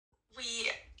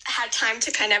had time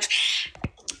to kind of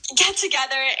get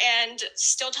together and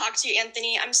still talk to you,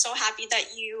 Anthony. I'm so happy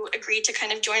that you agreed to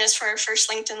kind of join us for our first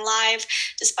LinkedIn Live,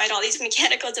 despite all these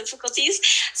mechanical difficulties.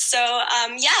 So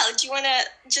do you want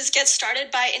to just get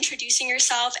started by introducing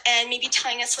yourself and maybe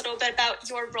telling us a little bit about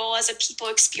your role as a people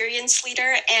experience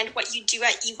leader and what you do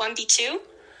at E1B2?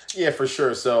 Yeah, for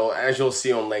sure. So as you'll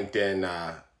see on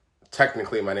LinkedIn,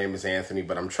 technically my name is Anthony,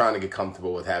 but I'm trying to get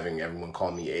comfortable with having everyone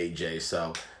call me AJ.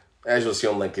 So as you'll see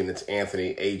on LinkedIn, it's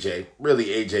Anthony, AJ, really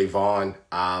AJ Vaughn.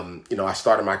 I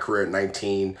started my career at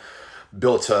 19,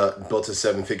 built a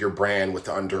seven-figure brand with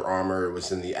Under Armour. It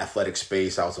was in the athletic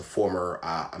space. I was a former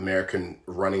American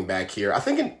running back here. I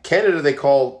think in Canada they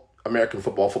call American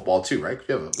football too, right?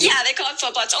 Yeah, they call it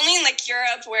football. It's only in like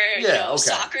Europe where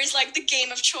soccer is like the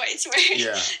game of choice.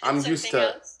 Where I'm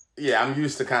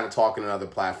used to kind of talking on other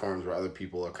platforms where other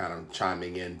people are kind of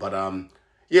chiming in, but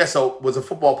so was a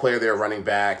football player there, running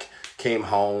back, came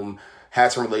home,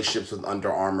 had some relationships with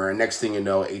Under Armour, and next thing you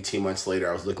know, 18 months later,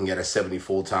 I was looking at a 70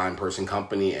 full-time person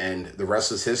company, and the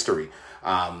rest is history.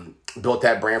 Built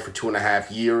that brand for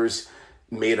 2.5 years,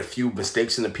 made a few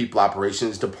mistakes in the people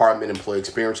operations department, employee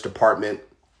experience department.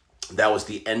 That was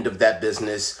the end of that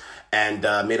business, and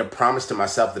made a promise to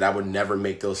myself that I would never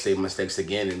make those same mistakes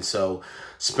again. And so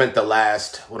spent the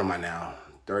last, what am I now?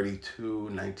 32,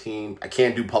 19. I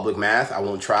can't do public math. I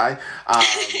won't try.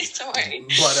 Don't worry.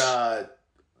 But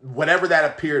whatever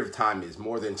that period of time is,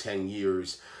 more than 10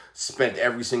 years, spent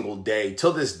every single day,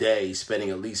 till this day,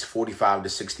 spending at least 45 to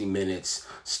 60 minutes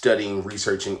studying,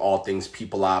 researching all things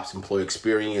people ops, employee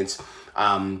experience.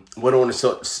 Went on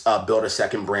to build a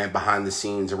second brand behind the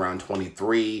scenes around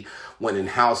 23. Went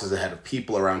in-house as a head of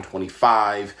people around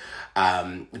 25.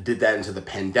 Did that into the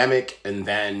pandemic. And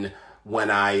then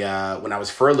when I was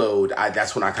furloughed,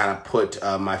 that's when I kind of put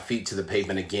my feet to the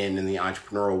pavement again in the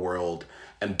entrepreneurial world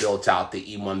and built out the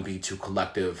E1B2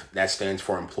 collective. That stands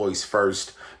for Employees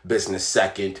First, Business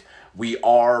Second. We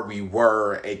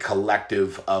were a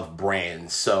collective of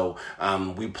brands. So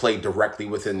we play directly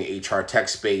within the HR tech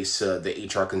space, the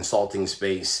HR consulting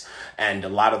space. And a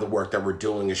lot of the work that we're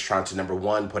doing is trying to, number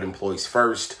one, put employees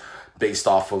first, based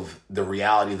off of the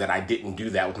reality that I didn't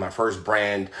do that with my first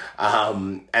brand.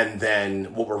 And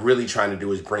then what we're really trying to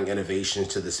do is bring innovations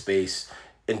to the space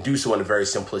and do so in a very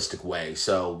simplistic way.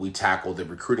 So we tackle the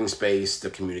recruiting space,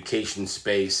 the communication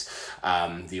space,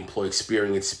 the employee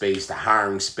experience space, the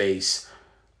hiring space,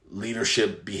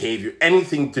 leadership, behavior,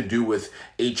 anything to do with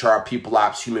HR, people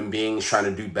ops, human beings trying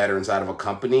to do better inside of a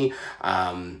company.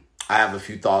 I have a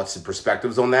few thoughts and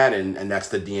perspectives on that, and that's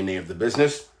the DNA of the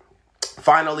business.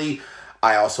 Finally,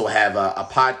 I also have a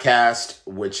podcast,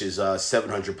 which is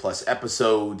 700 plus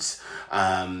episodes.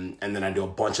 And then I do a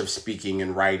bunch of speaking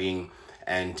and writing.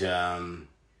 And I'm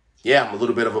a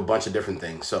little bit of a bunch of different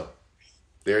things. So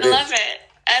there it is. I love it.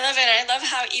 I love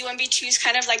how E1B2 is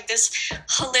kind of like this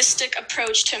holistic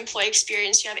approach to employee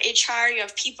experience. You have HR, you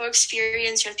have people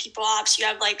experience, you have people ops, you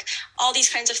have like all these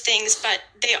kinds of things, but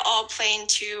they all play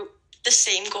into the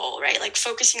same goal, right? Like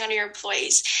focusing on your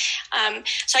employees.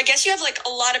 So I guess you have like a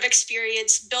lot of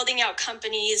experience building out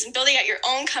companies and building out your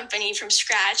own company from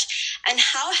scratch. And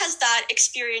how has that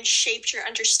experience shaped your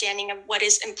understanding of what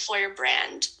is employer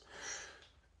brand?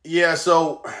 Yeah,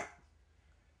 so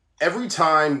every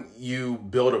time you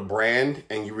build a brand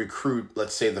and you recruit,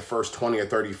 let's say the first 20 or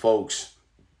 30 folks,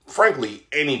 frankly,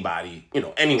 anybody,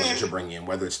 anyone you should bring in,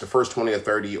 whether it's the first 20 or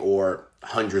 30 or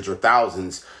hundreds or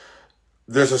thousands,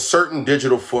 there's a certain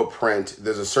digital footprint,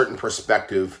 there's a certain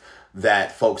perspective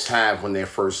that folks have when they're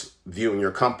first viewing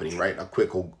your company, right? A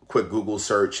quick Google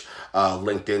search,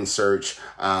 LinkedIn search,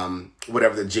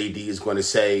 whatever the JD is going to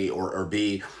say or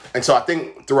be. And so I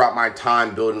think throughout my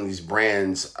time building these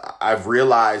brands, I've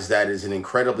realized that it's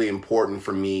incredibly important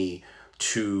for me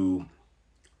to,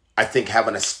 I think, have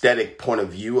an aesthetic point of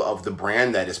view of the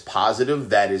brand that is positive,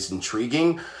 that is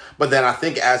intriguing. But then I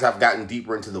think as I've gotten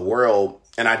deeper into the world,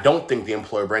 and I don't think the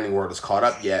employer branding world is caught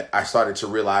up yet, I started to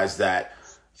realize that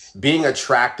being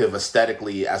attractive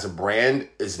aesthetically as a brand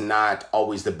is not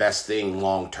always the best thing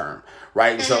long term,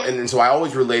 right? Mm-hmm. And so I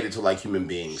always relate it to like human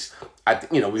beings.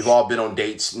 We've all been on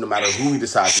dates, no matter who we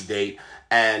decide to date,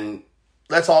 and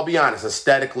let's all be honest,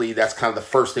 aesthetically, that's kind of the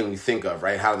first thing we think of,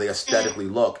 right? How do they aesthetically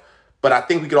look? But I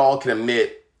think we can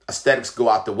admit aesthetics go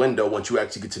out the window once you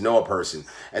actually get to know a person.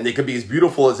 And they could be as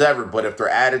beautiful as ever, but if their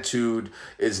attitude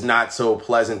is not so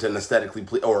pleasant and aesthetically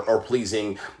or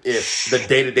pleasing, if the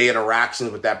day-to-day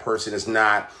interactions with that person is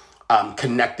not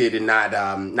connected and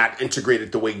not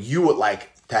integrated the way you would like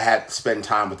to spend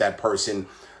time with that person,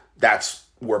 that's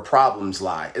where problems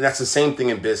lie. And that's the same thing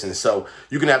in business. So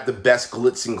you can have the best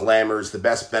glitz and glamours, the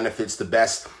best benefits, the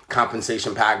best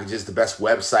compensation packages, the best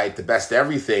website, the best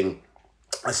everything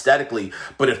aesthetically.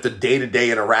 But if the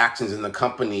day-to-day interactions in the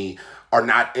company are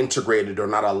not integrated or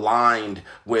not aligned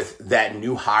with that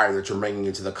new hire that you're bringing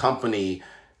into the company,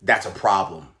 that's a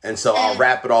problem. And so I'll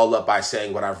wrap it all up by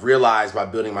saying what I've realized by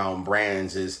building my own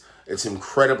brands is it's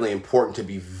incredibly important to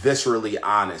be viscerally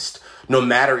honest, no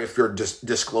matter if you're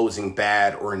disclosing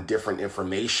bad or indifferent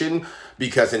information,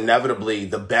 because inevitably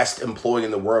the best employee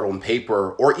in the world on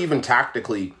paper or even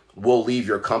tactically will leave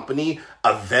your company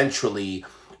eventually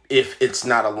if it's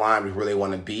not aligned with where they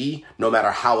want to be, no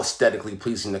matter how aesthetically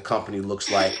pleasing the company looks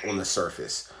like on the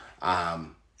surface. I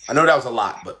know that was a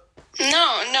lot, but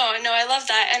No, I love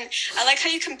that. And I like how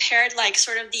you compared like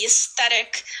sort of the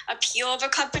aesthetic appeal of a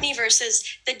company versus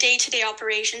the day-to-day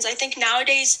operations. I think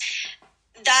nowadays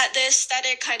that the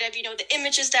aesthetic kind of, the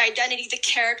images, the identity, the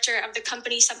character of the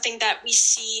company, something that we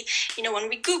see, when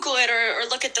we Google it or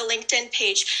look at the LinkedIn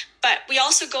page. But we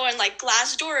also go in like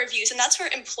Glassdoor reviews, and that's where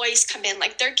employees come in.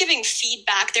 Like they're giving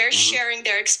feedback, they're sharing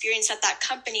their experience at that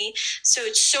company. So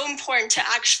it's so important to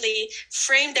actually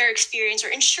frame their experience or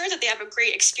ensure that they have a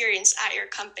great experience at your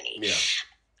company. Yeah.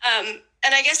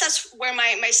 And I guess that's where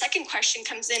my second question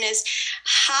comes in is,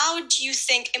 how do you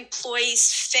think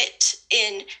employees fit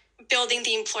in building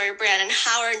the employer brand, and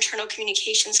how are internal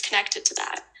communications connected to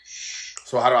that?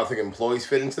 So how do I think employees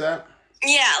fit into that?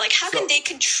 Yeah, like how can they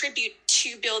contribute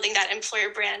to building that employer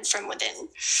brand from within?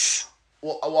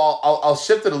 Well, I'll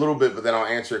shift it a little bit, but then I'll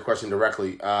answer your question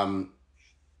directly. And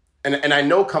I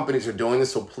know companies are doing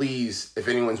this, so please, if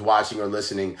anyone's watching or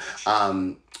listening,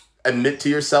 admit to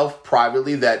yourself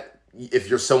privately that if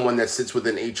you're someone that sits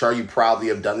within HR, you probably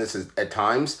have done this at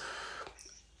times.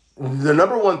 The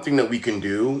number one thing that we can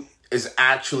do is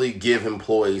actually give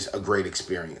employees a great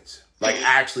experience. Like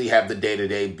actually have the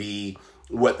day-to-day be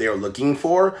what they're looking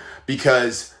for,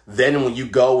 because then when you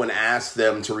go and ask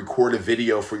them to record a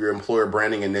video for your employer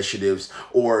branding initiatives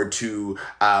or to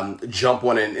jump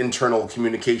on an internal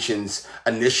communications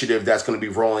initiative that's going to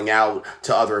be rolling out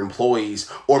to other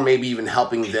employees, or maybe even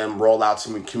helping them roll out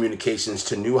some communications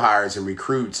to new hires and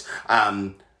recruits,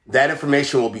 that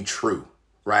information will be true,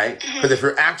 right? Because if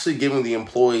you're actually giving the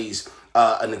employees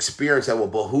an experience that will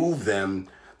behoove them,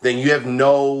 then you have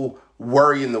no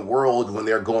worry in the world when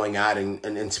they're going out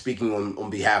and speaking on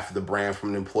behalf of the brand from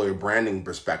an employer branding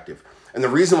perspective. And the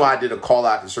reason why I did a call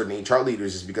out to certain HR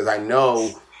leaders is because I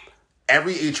know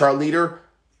every HR leader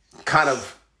kind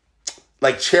of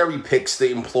like cherry picks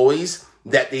the employees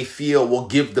that they feel will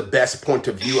give the best point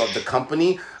of view of the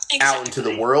company out into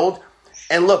the world.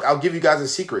 And look, I'll give you guys a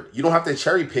secret. You don't have to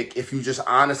cherry pick if you just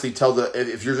honestly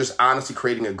if you're just honestly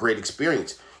creating a great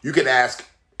experience. You could ask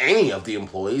any of the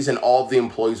employees, and all of the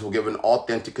employees will give an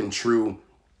authentic and true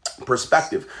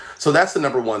perspective. So that's the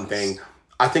number one thing.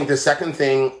 I think the second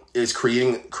thing is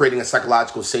creating a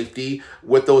psychological safety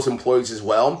with those employees as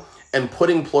well, and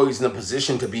putting employees in a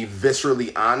position to be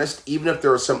viscerally honest, even if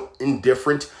there are some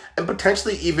indifferent and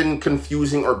potentially even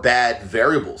confusing or bad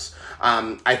variables.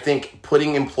 I think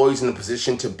putting employees in a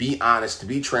position to be honest, to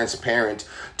be transparent,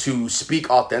 to speak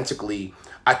authentically,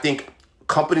 I think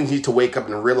companies need to wake up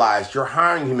and realize you're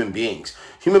hiring human beings.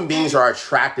 Human beings are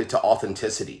attracted to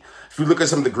authenticity. If you look at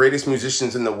some of the greatest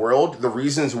musicians in the world, the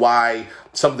reasons why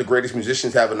some of the greatest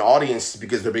musicians have an audience is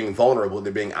because they're being vulnerable,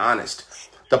 they're being honest.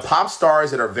 The pop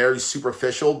stars that are very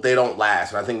superficial, they don't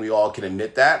last. And I think we all can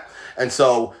admit that. And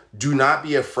so do not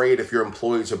be afraid if your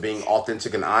employees are being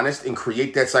authentic and honest, and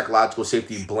create that psychological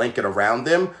safety blanket around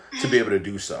them to be able to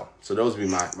do so. So those would be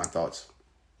my thoughts.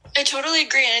 I totally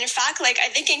agree. And in fact, I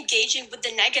think engaging with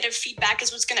the negative feedback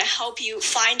is what's going to help you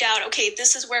find out, okay,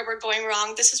 this is where we're going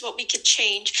wrong. This is what we could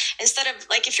change. Instead of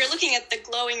if you're looking at the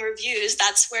glowing reviews,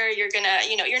 that's where you're going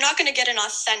to, you're not going to get an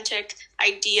authentic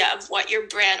idea of what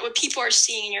people are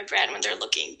seeing in your brand when they're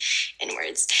looking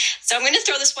inwards. So I'm going to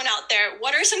throw this one out there.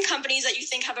 What are some companies that you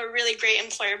think have a really great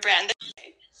employer brand?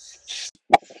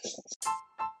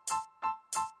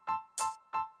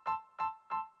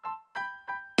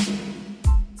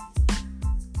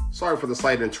 Sorry for the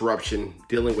slight interruption,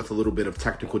 dealing with a little bit of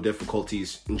technical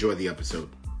difficulties. Enjoy the episode.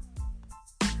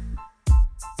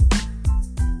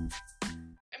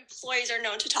 Employees are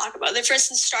known to talk about. For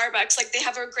instance, Starbucks, they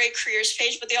have a great careers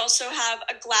page, but they also have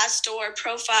a Glassdoor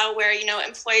profile where,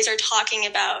 employees are talking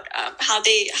about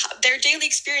their daily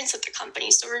experience at the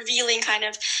company. So revealing kind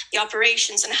of the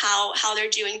operations and how they're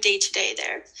doing day to day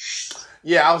there.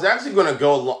 Yeah, I was actually going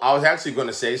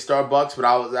to say Starbucks, but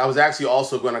I was actually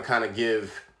also going to kind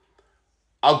of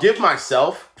I'll give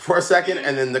myself for a second,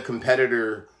 and then the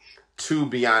competitor to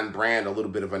Beyond Brand a little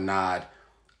bit of a nod.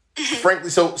 frankly,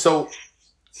 so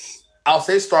I'll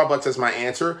say Starbucks as my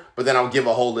answer, but then I'll give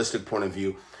a holistic point of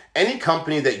view. Any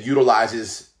company that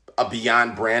utilizes a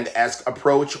Beyond Brand-esque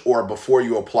approach or before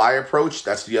you apply approach,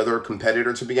 that's the other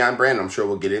competitor to Beyond Brand. I'm sure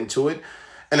we'll get into it.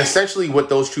 And essentially what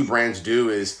those two brands do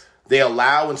is they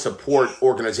allow and support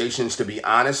organizations to be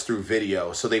honest through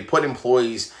video. So they put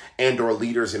employees and or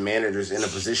leaders and managers in a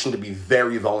position to be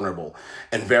very vulnerable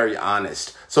and very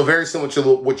honest. So very similar to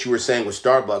what you were saying with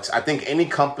Starbucks. I think any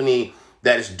company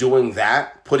that is doing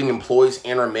that, putting employees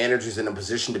and or managers in a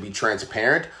position to be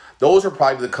transparent, those are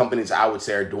probably the companies I would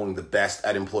say are doing the best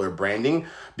at employer branding,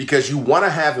 because you want to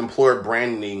have employer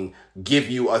branding give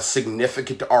you a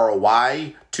significant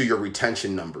ROI to your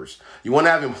retention numbers. You want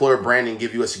to have employer branding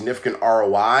give you a significant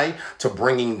ROI to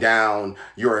bringing down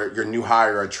your new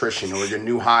hire attrition or your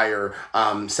new hire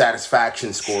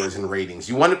satisfaction scores and ratings.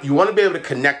 You want to be able to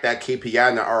connect that KPI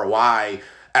and the ROI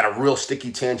at a real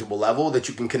sticky, tangible level that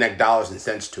you can connect dollars and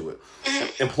cents to it.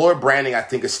 Employer branding, I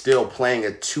think, is still playing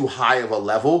at too high of a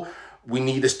level. We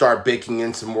need to start baking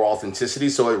in some more authenticity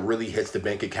so it really hits the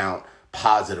bank account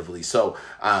positively. So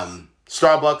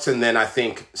Starbucks, and then I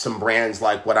think some brands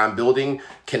like what I'm building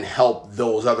can help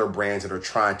those other brands that are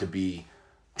trying to be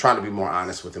more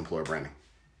honest with employer branding.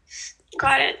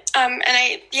 Got it. And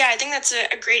I think that's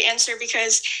a great answer,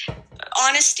 because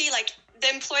honesty, like, the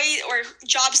employee or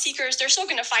job seekers, they're still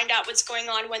going to find out what's going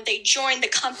on when they join the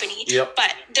company,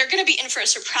 but they're going to be in for a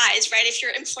surprise, right? If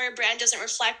your employer brand doesn't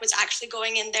reflect what's actually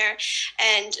going in there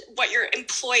and what your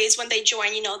employees, when they join,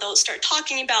 they'll start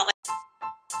talking about.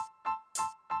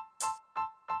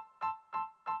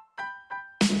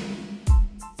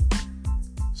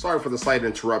 Sorry for the slight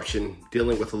interruption,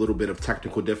 dealing with a little bit of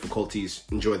technical difficulties.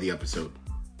 Enjoy the episode.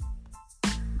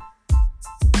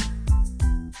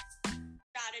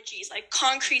 Like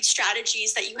concrete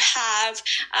strategies that you have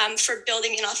for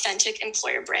building an authentic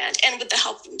employer brand and with the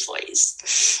help of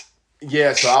employees.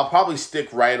 Yeah, so I'll probably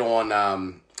stick right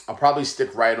on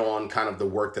kind of the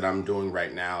work that I'm doing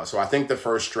right now. So I think the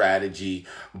first strategy,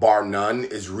 bar none,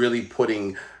 is really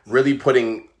putting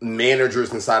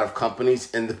managers inside of companies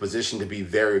in the position to be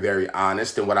very, very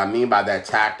honest. And what I mean by that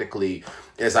tactically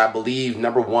is I believe,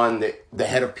 number one, that the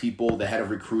head of people, the head of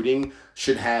recruiting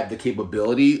should have the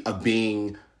capability of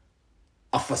being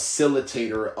a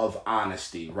facilitator of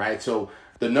honesty, right? So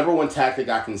the number one tactic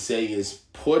I can say is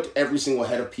put every single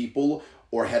head of people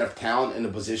or head of talent in a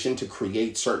position to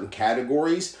create certain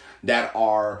categories that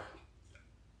are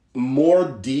more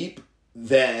deep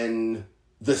than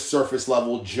the surface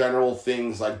level general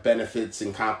things like benefits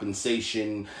and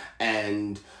compensation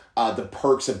and the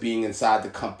perks of being inside the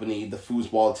company, the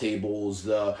foosball tables,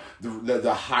 the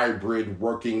hybrid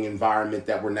working environment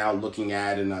that we're now looking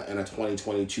at in a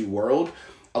 2022 world.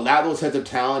 Allow those heads of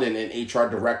talent and HR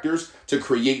directors to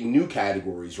create new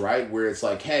categories, right? Where it's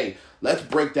like, hey, let's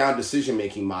break down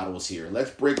decision-making models here.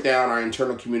 Let's break down our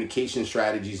internal communication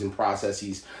strategies and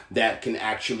processes that can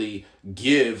actually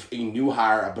give a new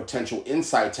hire a potential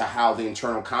insight to how the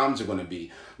internal comms are going to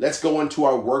be. Let's go into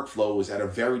our workflows at a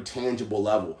very tangible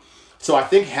level. So I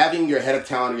think having your head of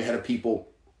talent or your head of people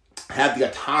have the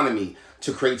autonomy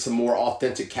to create some more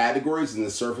authentic categories than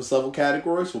the surface level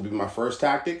categories will be my first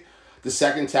tactic. The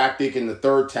second tactic and the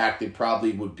third tactic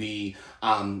probably would be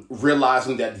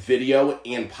realizing that video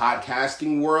and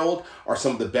podcasting world are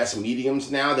some of the best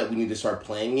mediums now that we need to start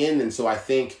playing in. And so I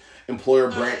think employer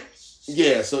branding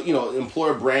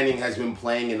has been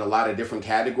playing in a lot of different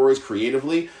categories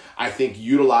creatively. I think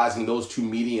utilizing those two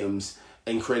mediums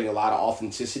and creating a lot of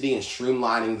authenticity and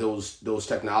streamlining those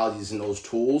technologies and those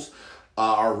tools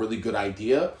are a really good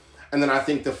idea. And then I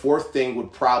think the fourth thing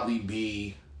would probably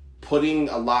be putting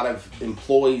a lot of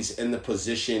employees in the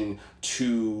position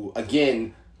to,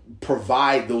 again,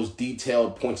 provide those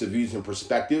detailed points of views and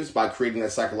perspectives by creating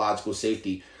that psychological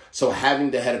safety. So having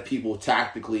the head of people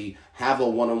tactically have a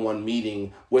one-on-one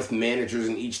meeting with managers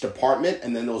in each department,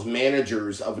 and then those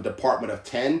managers of a department of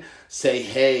 10 say,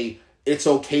 hey, it's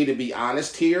okay to be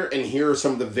honest here, and here are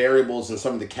some of the variables and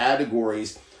some of the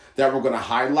categories that we're going to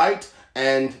highlight,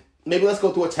 and maybe let's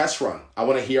go through a test run. I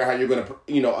want to hear how you're going to,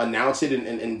 announce it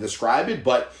and describe it,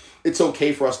 but it's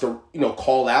okay for us to,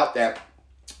 call out that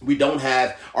we don't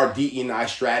have our DE&I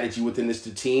strategy within this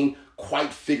team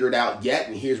quite figured out yet,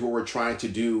 and here's what we're trying to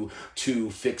do to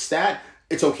fix that.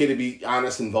 It's okay to be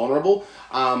honest and vulnerable.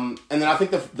 And then I think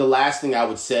the last thing I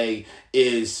would say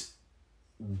is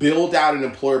build out an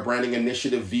employer branding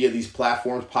initiative via these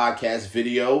platforms, podcast,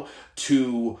 video,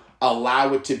 to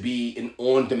allow it to be an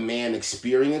on-demand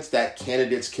experience that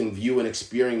candidates can view and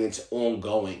experience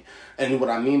ongoing. And what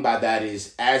I mean by that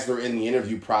is, as they're in the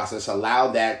interview process,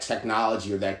 allow that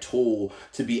technology or that tool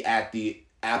to be at the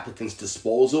applicants'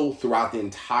 disposal throughout the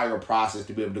entire process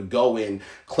to be able to go in,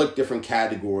 click different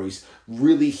categories,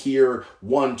 really hear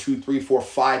 1, 2, 3, 4,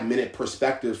 5 minute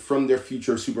perspectives from their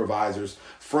future supervisors,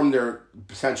 from their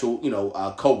potential,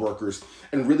 coworkers,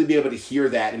 and really be able to hear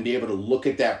that and be able to look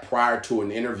at that prior to an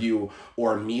interview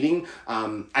or a meeting.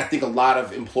 I think a lot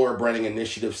of employer branding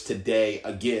initiatives today,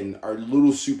 again, are a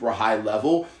little super high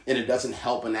level, and it doesn't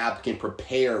help an applicant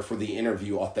prepare for the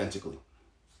interview authentically.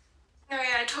 No,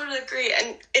 yeah, I totally agree.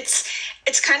 And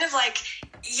it's kind of like,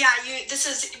 this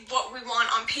is what we want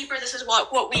on paper. This is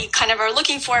what we kind of are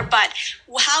looking for. But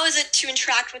how is it to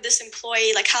interact with this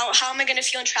employee? Like, how am I going to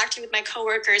feel interacting with my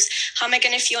coworkers? How am I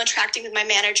going to feel interacting with my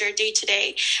manager day to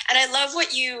day? And I love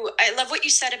what you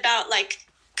said about like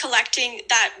collecting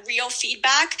that real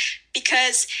feedback,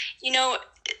 because,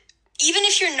 even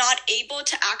if you're not able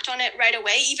to act on it right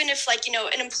away, even if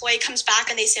an employee comes back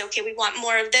and they say, okay, we want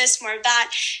more of this, more of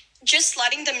that, just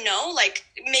letting them know, like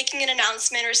making an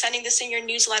announcement or sending this in your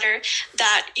newsletter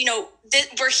that,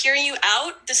 we're hearing you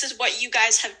out. This is what you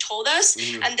guys have told us.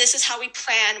 Mm-hmm. And this is how we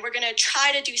plan. We're going to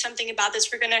try to do something about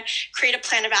this. We're going to create a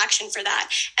plan of action for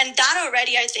that. And that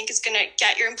already, I think, is going to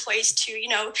get your employees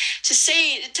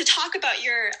to talk about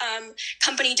your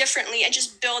company differently and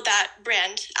just build that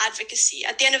brand advocacy.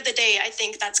 At the end of the day, I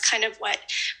think that's kind of what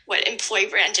employee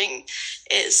branding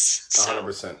is.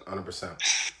 100%.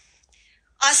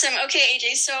 Awesome. Okay,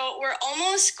 AJ, so we're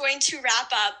almost going to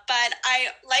wrap up, but I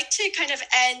like to kind of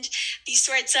end these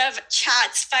sorts of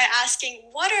chats by asking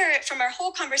from our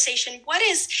whole conversation, what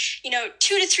is, 2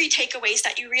 to 3 takeaways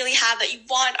that you really have that you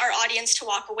want our audience to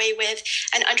walk away with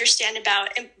and understand about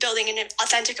building an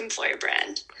authentic employer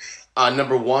brand?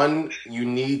 Number 1, you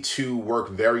need to work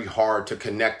very hard to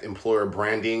connect employer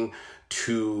branding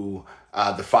to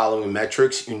the following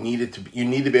metrics. You need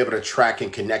to be able to track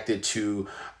and connect it to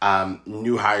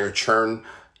new hire churn.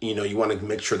 You want to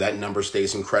make sure that number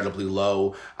stays incredibly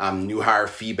low. New hire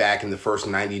feedback in the first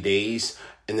 90 days.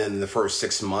 And then in the first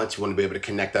 6 months, you want to be able to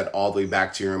connect that all the way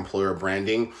back to your employer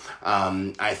branding.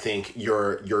 I think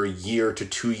your year to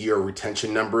 2 year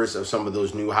retention numbers of some of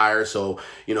those new hires. So,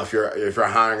 if you're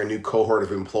hiring a new cohort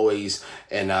of employees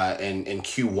in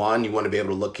Q1, you want to be able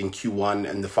to look in Q1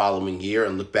 and the following year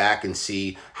and look back and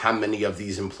see how many of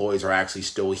these employees are actually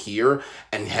still here,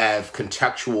 and have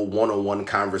contextual one-on-one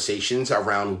conversations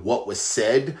around what was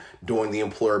said during the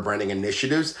employer branding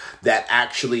initiatives that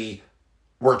actually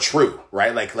were true,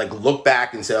 right? Like look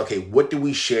back and say, okay, what did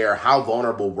we share? How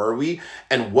vulnerable were we?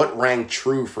 And what rang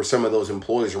true for some of those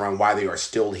employees around why they are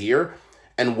still here?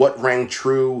 And what rang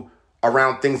true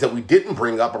around things that we didn't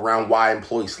bring up around why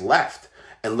employees left?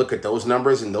 And look at those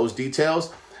numbers and those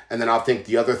details. And then I think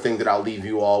the other thing that I'll leave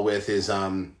you all with is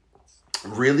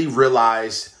really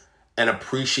realize and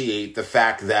appreciate the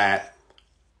fact that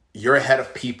you're a head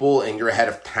of people and you're a head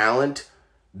of talent.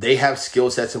 They have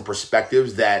skill sets and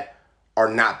perspectives that are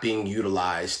not being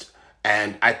utilized.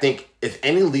 And I think if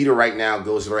any leader right now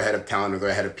goes to their head of talent or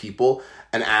their head of people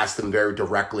and asks them very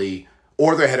directly,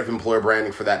 or their head of employer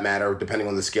branding for that matter, depending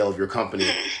on the scale of your company,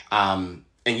 and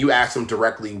you ask them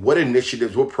directly, what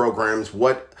initiatives, what programs,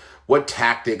 what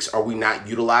tactics are we not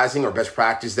utilizing, or best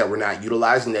practice that we're not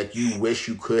utilizing that you wish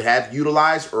you could have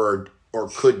utilized or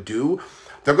could do,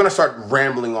 they're going to start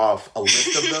rambling off a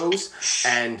list of those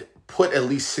and put at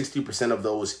least 60% of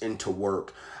those into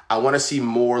work. I want to see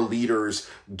more leaders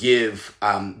give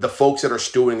the folks that are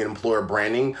stewing in employer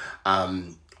branding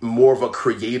more of a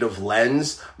creative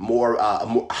lens, more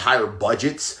higher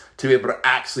budgets to be able to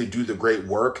actually do the great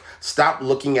work. Stop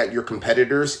looking at your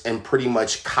competitors and pretty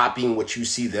much copying what you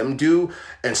see them do,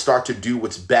 and start to do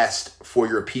what's best for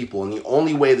your people. And the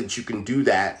only way that you can do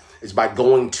that is by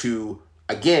going to,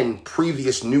 again,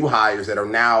 previous new hires that are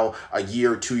now a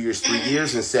year, 2 years, 3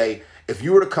 years, and say, if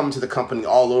you were to come to the company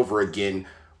all over again,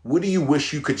 what do you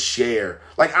wish you could share?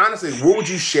 Like, honestly, what would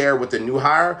you share with the new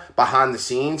hire behind the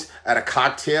scenes at a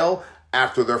cocktail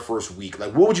after their first week?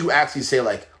 Like, what would you actually say?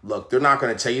 Like, look, they're not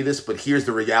going to tell you this, but here's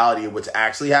the reality of what's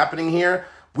actually happening here.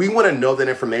 We want to know that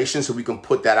information so we can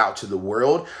put that out to the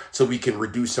world, so we can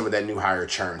reduce some of that new hire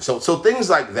churn. So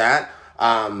things like that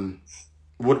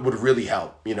would really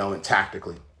help, and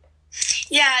tactically.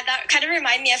 Yeah, that kind of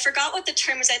reminded me. I forgot what the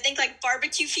term is. I think like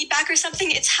barbecue feedback or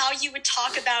something. It's how you would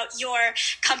talk about your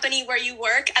company where you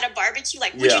work at a barbecue.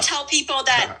 Like, would you tell people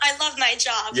that I love my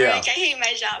job or like I hate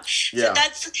my job? So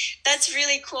that's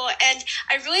really cool. And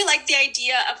I really like the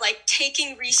idea of like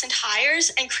taking recent hires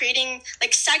and creating,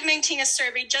 like, segmenting a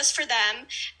survey just for them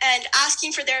and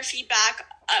asking for their feedback.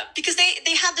 Because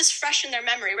they have this fresh in their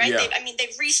memory, right? Yeah.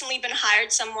 They've recently been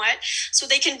hired somewhat, so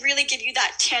they can really give you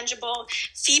that tangible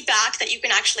feedback that you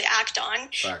can actually act on.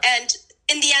 Right. And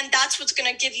in the end, that's what's going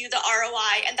to give you the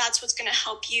ROI, and that's what's going to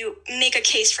help you make a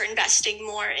case for investing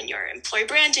more in your employee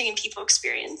branding and people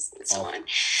experience and so on.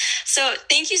 So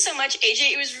thank you so much,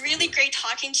 AJ. It was really great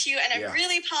talking to you, and I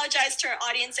really apologize to our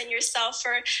audience and yourself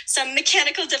for some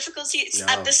mechanical difficulties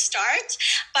at the start,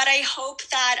 but I hope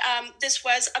that this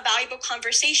was a valuable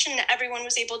conversation. Everyone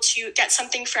was able to get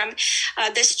something from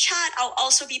this chat. I'll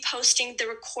also be posting the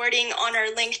recording on our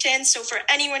LinkedIn, so for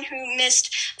anyone who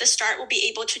missed the start, will be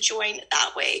able to join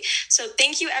that way. So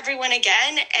thank you everyone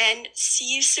again, and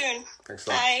see you soon. Thanks a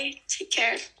lot. Bye. Take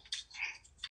care.